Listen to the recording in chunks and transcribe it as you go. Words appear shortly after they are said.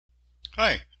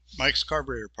Hi, Mike's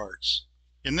Carburetor Parts.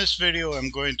 In this video I'm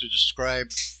going to describe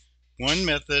one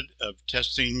method of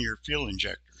testing your fuel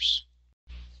injectors.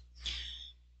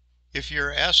 If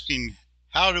you're asking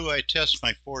how do I test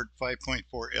my Ford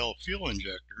 5.4L fuel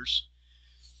injectors,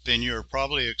 then you're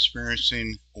probably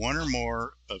experiencing one or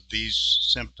more of these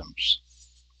symptoms.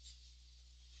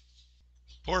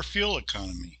 Poor fuel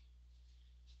economy,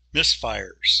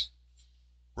 misfires,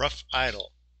 rough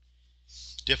idle,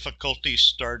 difficulty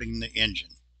starting the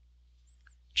engine,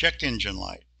 check engine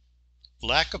light,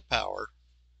 lack of power,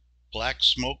 black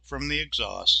smoke from the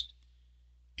exhaust,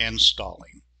 and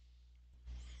stalling.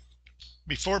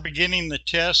 Before beginning the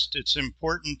test, it's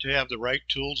important to have the right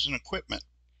tools and equipment.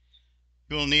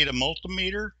 You will need a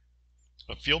multimeter,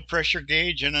 a fuel pressure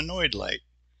gauge, and a Noid light.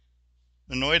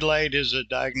 The Noid light is a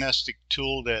diagnostic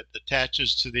tool that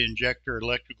attaches to the injector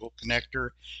electrical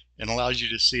connector and allows you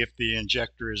to see if the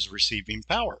injector is receiving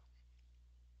power.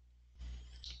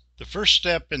 The first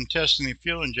step in testing the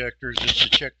fuel injectors is to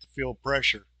check the fuel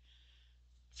pressure.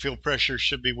 Fuel pressure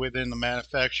should be within the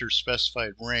manufacturer's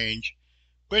specified range,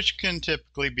 which can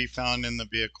typically be found in the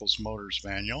vehicle's motor's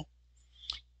manual.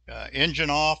 Engine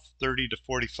off, 30 to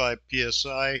 45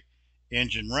 psi.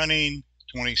 Engine running,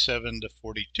 27 to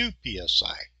 42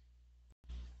 psi.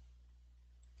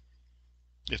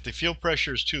 If the fuel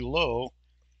pressure is too low,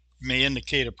 it may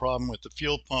indicate a problem with the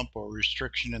fuel pump or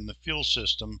restriction in the fuel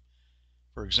system,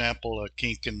 for example, a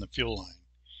kink in the fuel line.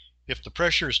 If the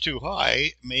pressure is too high,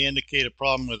 it may indicate a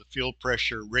problem with the fuel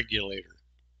pressure regulator.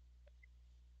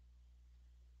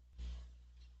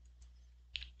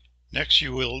 Next,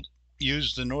 you will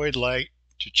use the Noid light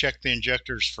to check the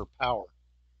injectors for power.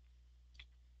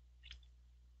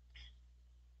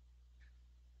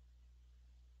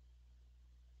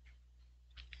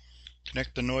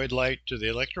 Connect the Noid light to the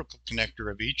electrical connector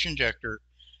of each injector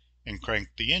and crank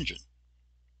the engine.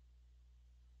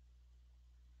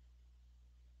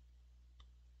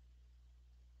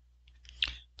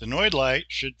 The Noid light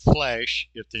should flash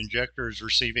if the injector is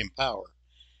receiving power.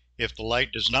 If the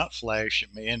light does not flash,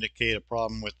 it may indicate a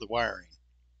problem with the wiring.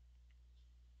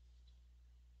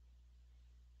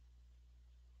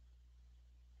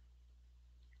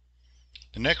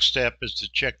 The next step is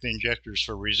to check the injectors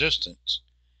for resistance.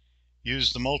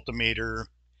 Use the multimeter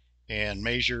and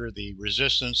measure the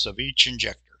resistance of each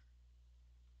injector.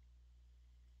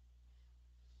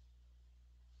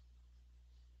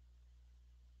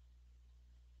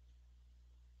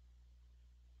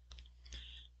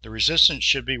 The resistance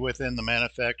should be within the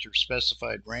manufacturer's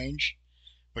specified range,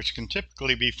 which can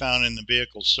typically be found in the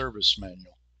vehicle's service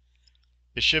manual.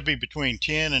 It should be between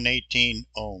 10 and 18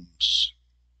 ohms.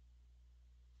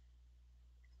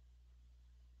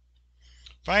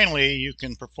 Finally, you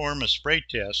can perform a spray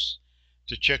test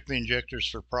to check the injectors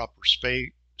for proper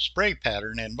spray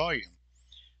pattern and volume.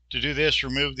 To do this,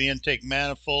 remove the intake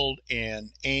manifold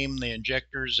and aim the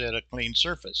injectors at a clean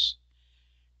surface.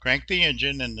 Crank the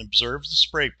engine and observe the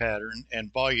spray pattern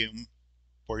and volume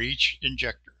for each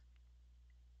injector.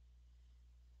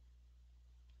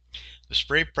 The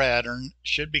spray pattern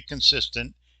should be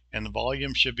consistent and the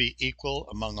volume should be equal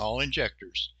among all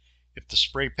injectors. If the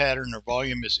spray pattern or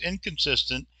volume is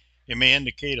inconsistent, it may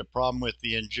indicate a problem with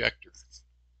the injector.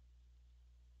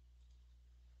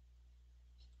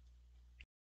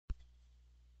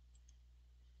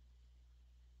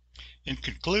 In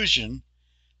conclusion,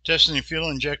 testing the fuel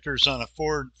injectors on a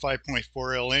Ford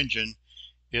 5.4L engine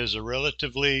is a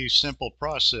relatively simple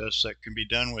process that can be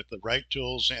done with the right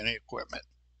tools and equipment.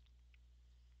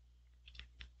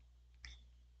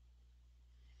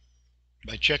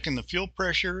 By checking the fuel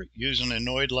pressure, using a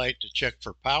Noid light to check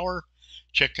for power,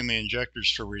 checking the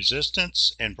injectors for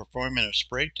resistance, and performing a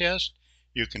spray test,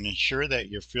 you can ensure that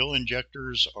your fuel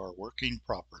injectors are working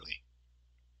properly.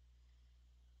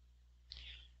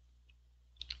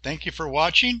 Thank you for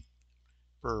watching.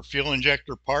 For fuel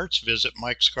injector parts, visit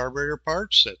Mike's Carburetor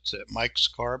Parts. That's at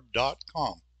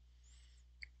mikescarb.com.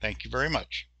 Thank you very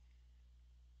much.